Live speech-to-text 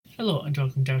Hello and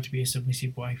welcome down to Be a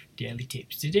Submissive Wife Daily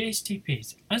Tips. Today's tip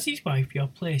is, as his wife, your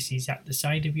place is at the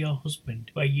side of your husband,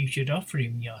 where you should offer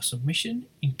him your submission,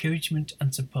 encouragement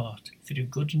and support through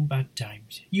good and bad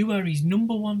times. You are his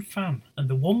number one fan and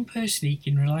the one person he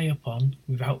can rely upon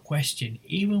without question.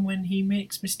 Even when he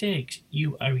makes mistakes,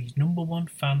 you are his number one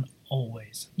fan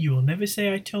always. You will never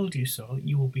say I told you so.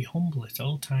 You will be humble at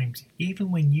all times.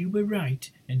 Even when you were right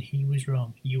and he was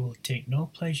wrong, you will take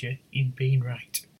no pleasure in being right.